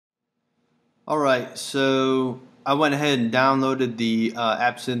Alright, so I went ahead and downloaded the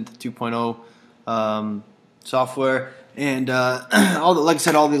Absinthe 2.0 software, and like I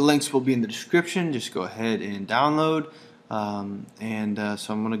said, all the links will be in the description. Just go ahead and download. So I'm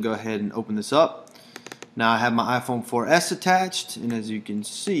going to go ahead and open this up. Now I have my iPhone 4S attached, and as you can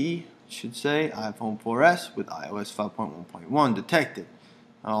see, it should say iPhone 4S with iOS 5.1.1 detected.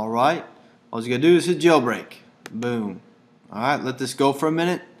 Alright, all you gotta do is hit jailbreak. Boom. Alright, let this go for a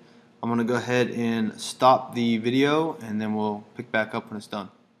minute. I'm going to go ahead and stop the video, and then we'll pick back up when it's done.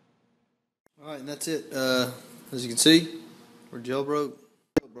 Alright, and that's it. As you can see, we're jailbroke.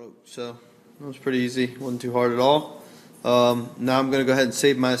 So that was pretty easy. It wasn't too hard at all. Now I'm going to go ahead and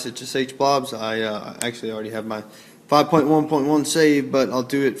save my SSH blobs. I actually already have my 5.1.1 saved, but I'll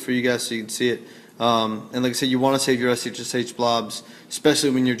do it for you guys so you can see it. And like I said, you want to save your SSH blobs,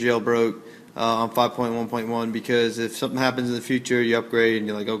 especially when you're jailbroke. On 5.1.1, because if something happens in the future, you upgrade and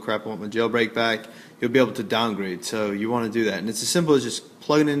you're like, oh crap, I want my jailbreak back, you'll be able to downgrade. So you want to do that, and it's as simple as just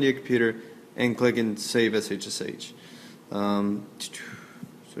plugging it into your computer and clicking save SSH. So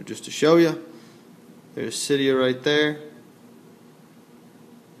just to show you, there's Cydia right there.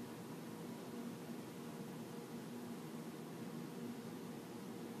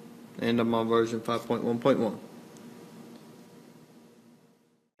 And I'm on version 5.1.1.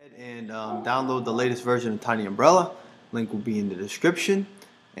 And download the latest version of Tiny Umbrella. Link will be in the description.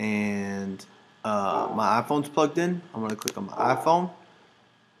 And my iPhone's plugged in. I'm going to click on my iPhone,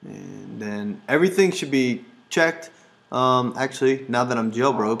 and then everything should be checked. Actually, now that I'm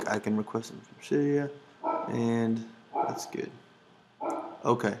jailbroke, I can request it from Cydia, and that's good.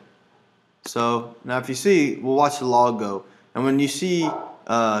 Okay, so now if you see, we'll watch the log go, and when you see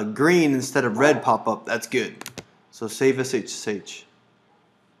green instead of red pop up, that's good. So save SSH.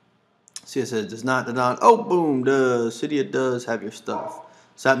 See, it says does not. Oh, boom, Cydia does have your stuff.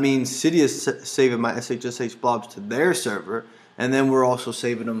 So that means Cydia is saving my SSH blobs to their server, and then we're also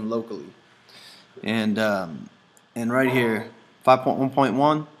saving them locally. And right here,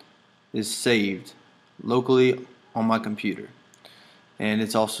 5.1.1 is saved locally on my computer, and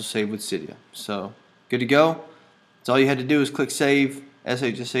it's also saved with Cydia. So good to go. So all you had to do is click save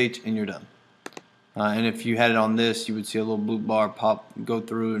SSH, and you're done. And if you had it on this, you would see a little blue bar pop, go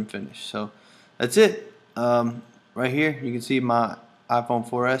through, and finish. So that's it. Right here, you can see my iPhone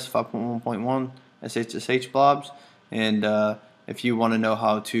 4S 5.1.1 SSH blobs. And if you want to know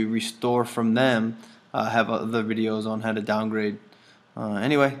how to restore from them, I have other videos on how to downgrade.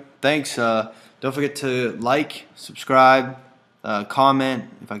 Anyway, thanks. Don't forget to like, subscribe, comment.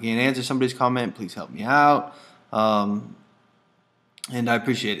 If I can't answer somebody's comment, please help me out. And I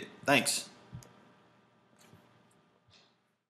appreciate it. Thanks.